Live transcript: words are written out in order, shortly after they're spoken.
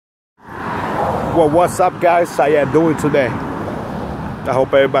Well, what's up, guys? How you doing today? I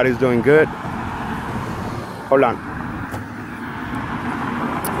hope everybody's doing good. Hold on.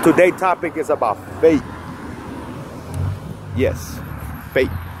 Today's topic is about faith. Yes, faith.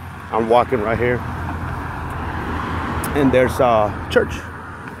 I'm walking right here, and there's a church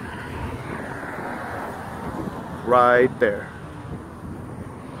right there.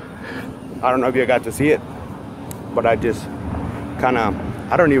 I don't know if you got to see it, but I just kind of,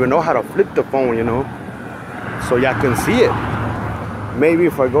 I don't even know how to flip the phone, you know, so y'all can see it. Maybe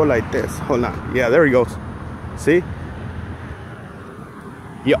if I go like this. Hold on. Yeah, there he goes. See?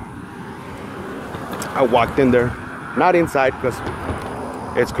 Yeah. I walked in there. Not inside because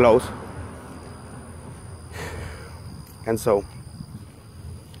it's closed. And so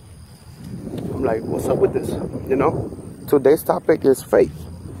I'm like, what's up with this? You know? Today's topic is faith.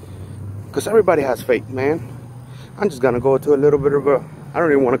 Because everybody has faith, man. I'm just going to go to a little bit of a, I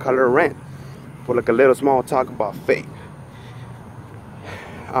don't even want to call it a rant, but like a little small talk about faith.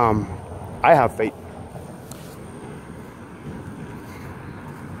 I have faith.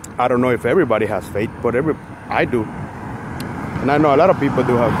 I don't know if everybody has faith, but I do. And I know a lot of people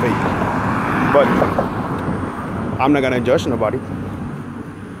do have faith. But I'm not going to judge nobody.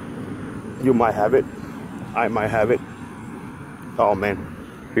 You might have it. I might have it. Oh, man.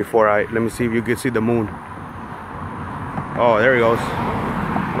 Let me see if you can see the moon. Oh, there he goes.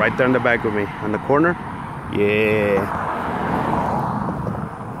 Right there in the back of me. On the corner. Yeah.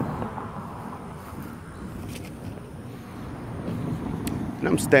 And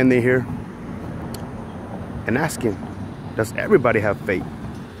I'm standing here and asking, does everybody have faith?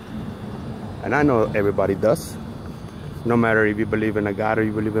 And I know everybody does. No matter if you believe in a God or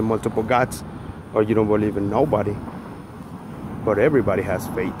you believe in multiple gods or you don't believe in nobody. But everybody has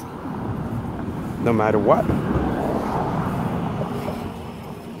faith. No matter what.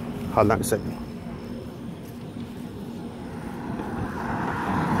 Hold on a second.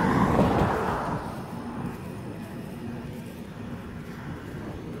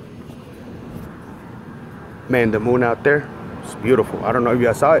 Man, the moon out there, it's beautiful. I don't know if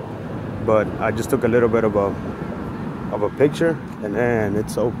you saw it, but I just took a little bit of a picture, and man,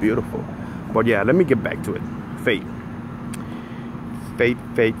 it's so beautiful. But yeah, let me get back to it. Faith. Faith,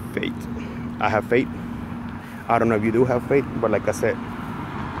 faith, faith. I have faith. I don't know if you do have faith, but like I said,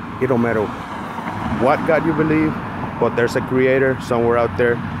 it don't matter what God you believe, but there's a creator somewhere out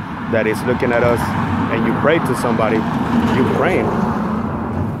there that is looking at us, and you pray to somebody, you praying.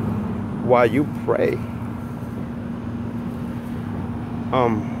 While you pray,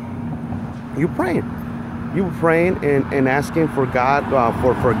 you praying and asking for God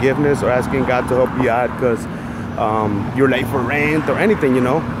for forgiveness, or asking God to help you out because you're late for rent or anything, you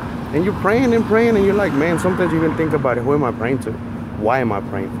know. And you're praying and praying, and you're like, man, sometimes you even think about it. Who am I praying to? Why am I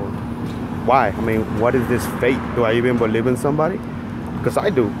praying for? Why? I mean, what is this faith? Do I even believe in somebody? Because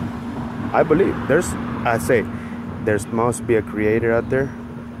I do. I believe. There must be a creator out there.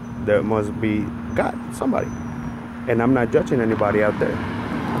 There must be God, somebody. And I'm not judging anybody out there.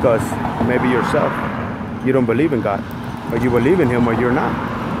 Because maybe yourself, you don't believe in God. Or you believe in him or you're not.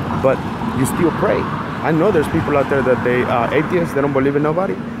 But you still pray. I know there's people out there that they are atheists. They don't believe in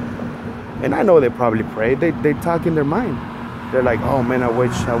nobody. And I know they probably pray. They talk in their mind. They're like, oh man, I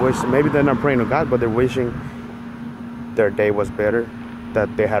wish. Maybe they're not praying to God, but they're wishing their day was better,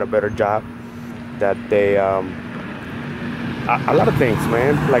 that they had a better job, that they, a lot of things,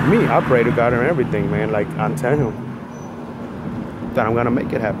 man. Like me, I pray to God and everything, man. Like I'm telling him that I'm going to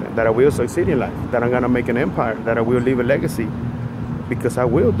make it happen, that I will succeed in life, that I'm going to make an empire, that I will leave a legacy, because I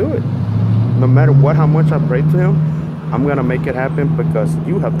will do it. No matter how much I pray to him, I'm going to make it happen, because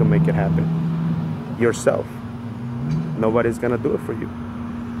you have to make it happen yourself. Nobody's going to do it for you.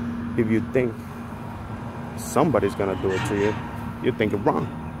 If you think somebody's going to do it to you, you're thinking wrong.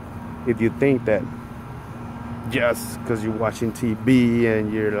 If you think that just because you're watching TV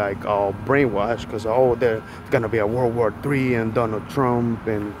and you're like all brainwashed because, oh, there's going to be a World War III and Donald Trump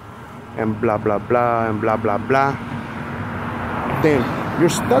and blah, blah, blah, and blah, blah, blah, then you're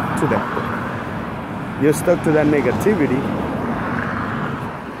stuck to that. You're stuck to that negativity.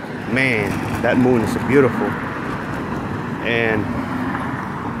 Man, that moon is beautiful. And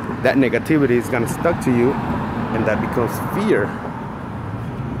that negativity is gonna stuck to you, and that becomes fear.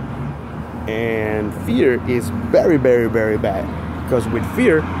 And fear is very, very, very bad, because with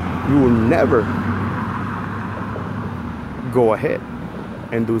fear you will never go ahead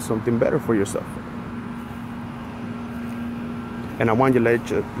and do something better for yourself. And I want to let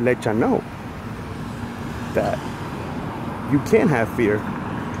you know that you can't have fear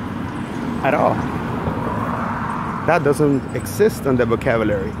at all. That doesn't exist in the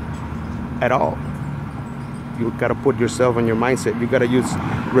vocabulary. at all. You gotta put yourself on your mindset. You gotta use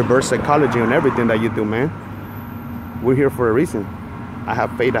reverse psychology on everything that you do, man. We're here for a reason. I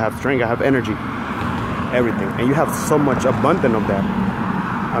have faith, I have strength, I have energy, everything. And you have so much abundance of that.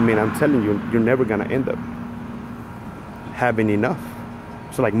 I mean, I'm telling you, you're never gonna end up having enough.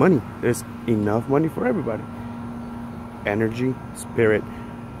 So like money, there's enough money for everybody. Energy, spirit,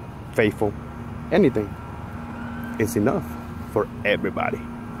 faithful, anything. It's enough for everybody.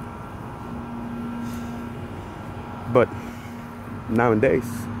 But nowadays,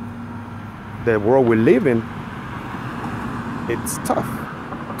 the world we live in, it's tough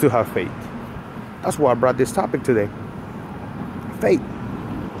to have faith. That's why I brought this topic today. Faith.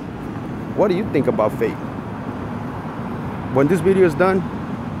 What do you think about faith? When this video is done,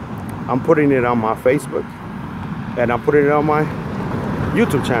 I'm putting it on my Facebook and I'm putting it on my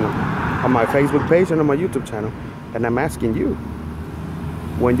YouTube channel, on my Facebook page and on my YouTube channel. And I'm asking you,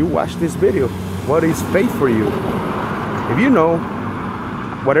 when you watch this video, what is faith for you? If you know,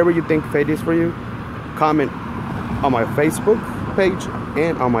 whatever you think faith is for you, comment on my Facebook page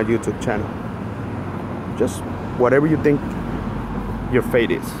and on my YouTube channel. Just whatever you think your faith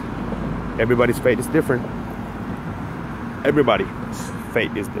is. Everybody's faith is different. Everybody's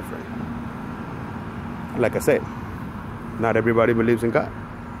faith is different. Like I said, not everybody believes in God.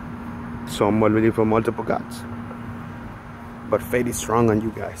 Some will believe in multiple gods. But faith is strong on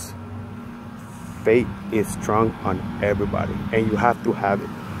you guys. Faith is strong on everybody, and you have to have it.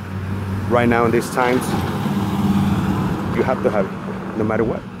 Right now in these times, you have to have it, no matter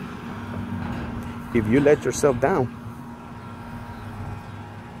what. If you let yourself down,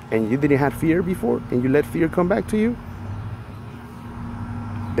 and you didn't have fear before, and you let fear come back to you,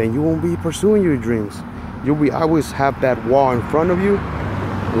 then you won't be pursuing your dreams. You will always have that wall in front of you,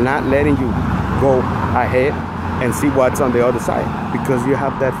 not letting you go ahead and see what's on the other side, because you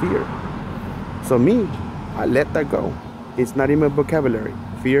have that fear. So me, I let that go. It's not in my vocabulary.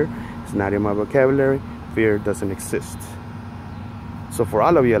 Fear is not in my vocabulary. Fear doesn't exist. So for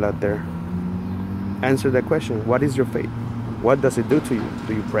all of you out there, answer that question. What is your faith? What does it do to you?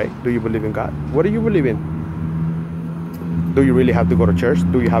 Do you pray? Do you believe in God? What do you believe in? Do you really have to go to church?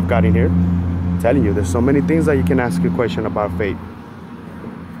 Do you have God in here? I'm telling you, there's so many things that you can ask a question about faith.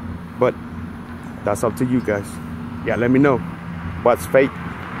 But that's up to you guys. Yeah, let me know. What's faith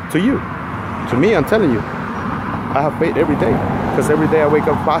to you? To me, I'm telling you, I have faith every day. Because every day I wake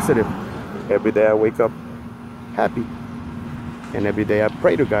up positive. Every day I wake up happy. And every day I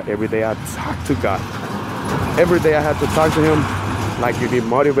pray to God. Every day I talk to God. Every day I have to talk to Him like it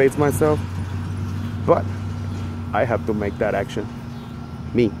motivates myself. But I have to make that action.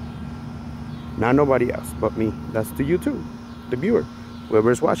 Me. Not nobody else, but me. That's to you too. The viewer.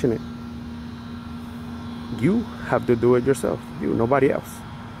 Whoever's watching it. You have to do it yourself. You, nobody else.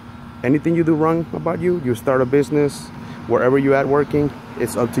 Anything you do wrong about you start a business, wherever you're at working,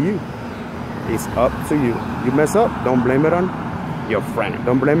 it's up to you. It's up to you. You mess up, don't blame it on your friend.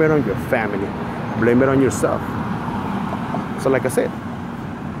 Don't blame it on your family. Blame it on yourself. So like I said,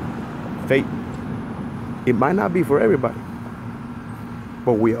 faith, it might not be for everybody,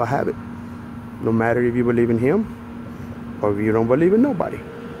 but we all have it. No matter if you believe in Him, or if you don't believe in nobody,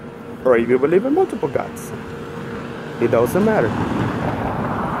 or if you believe in multiple gods. It doesn't matter.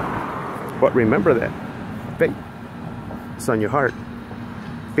 But remember that faith is on your heart.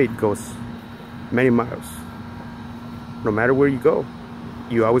 Faith goes many miles. No matter where you go,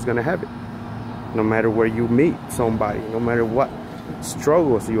 you're always gonna have it. No matter where you meet somebody, no matter what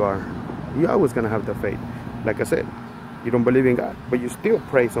struggles you are, you're always gonna have the faith. Like I said, you don't believe in God, but you still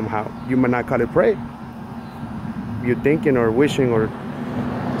pray somehow. You might not call it pray. You're thinking or wishing or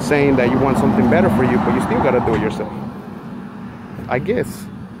saying that you want something better for you, but you still gotta do it yourself. I guess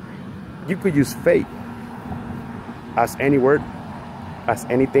you could use faith as any word, as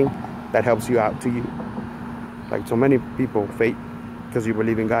anything that helps you out to you. Like so many people, faith, because you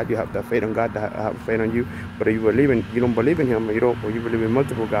believe in God, you have that faith on God, that have faith on you. But if you don't believe in Him, or you believe in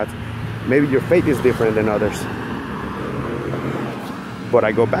multiple gods, maybe your faith is different than others. But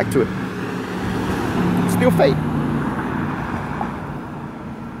I go back to it. Still faith.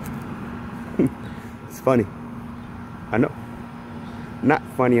 It's funny. I know. Not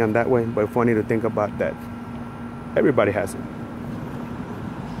funny on that way, but funny to think about that. Everybody has it.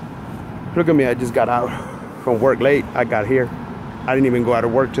 Look at me, I just got out from work late. I got here. I didn't even go out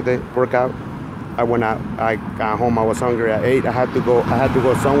of work today, workout. I went out, I got home, I was hungry at 8. I had to go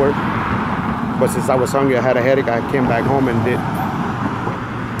somewhere. But since I was hungry, I had a headache, I came back home and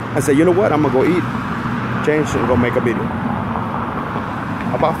I said, you know what, I'm gonna go eat, change and go make a video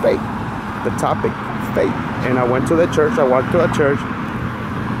about faith. The topic, faith. And I went to the church, I walked to a church.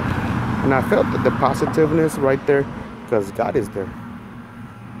 And I felt the positiveness right there, because God is there.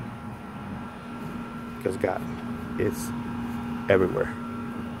 Because God is everywhere.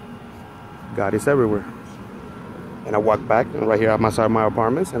 God is everywhere. And I walk back, and right here outside my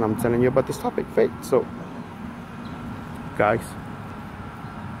apartments, and I'm telling you about this topic, faith. So, guys,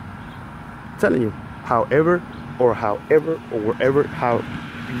 I'm telling you, however or wherever, how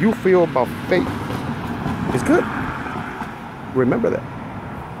you feel about faith is good. Remember that.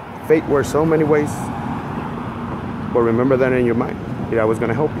 Faith works so many ways, but remember that in your mind. That was going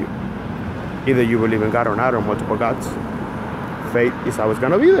to help you. Either you believe in God or not, or multiple gods. Faith is always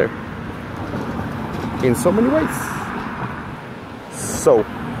going to be there in so many ways. So,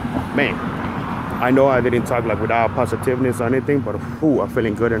 man, I know I didn't talk like without positiveness or anything, but I'm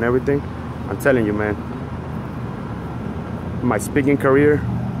feeling good and everything. I'm telling you, man, my speaking career,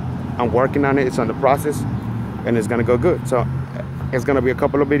 I'm working on it. It's on the process, and it's gonna go good. So it's gonna be a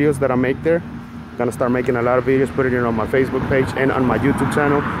couple of videos that I make there. I'm gonna start making a lot of videos, put it in on my Facebook page and on my YouTube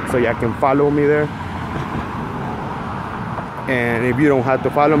channel, so y'all can follow me there. And if you don't have to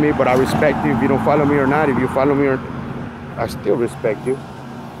follow me, but I respect you if you don't follow me or not. If you follow me, I still respect you.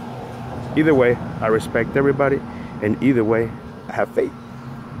 Either way, I respect everybody, and either way, I have faith.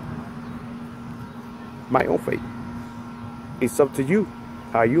 My own faith. It's up to you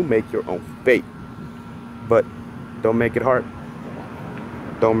how you make your own faith. But don't make it hard.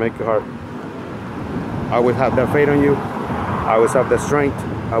 Don't make it hard. I always have that faith on you. I always have the strength.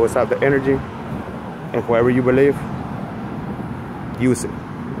 I always have the energy. And whoever you believe, use it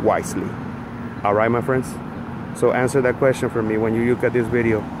wisely. All right, my friends? So answer that question for me when you look at this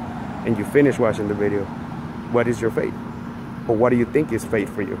video and you finish watching the video. What is your faith? Or what do you think is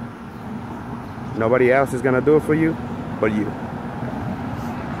faith for you? Nobody else is gonna do it for you but you.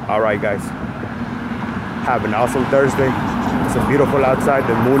 All right, guys. Have an awesome Thursday. It's a beautiful outside.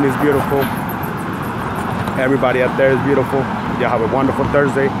 The moon is beautiful. Everybody out there is beautiful. Y'all have a wonderful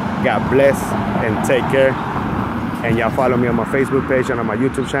Thursday. God bless and take care. And y'all follow me on my Facebook page and on my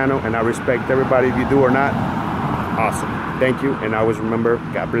YouTube channel. And I respect everybody if you do or not. Awesome. Thank you. And always remember,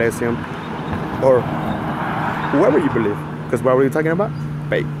 God bless him. Or whoever you believe. Because what were you talking about?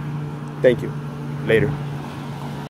 Faith. Thank you. Later.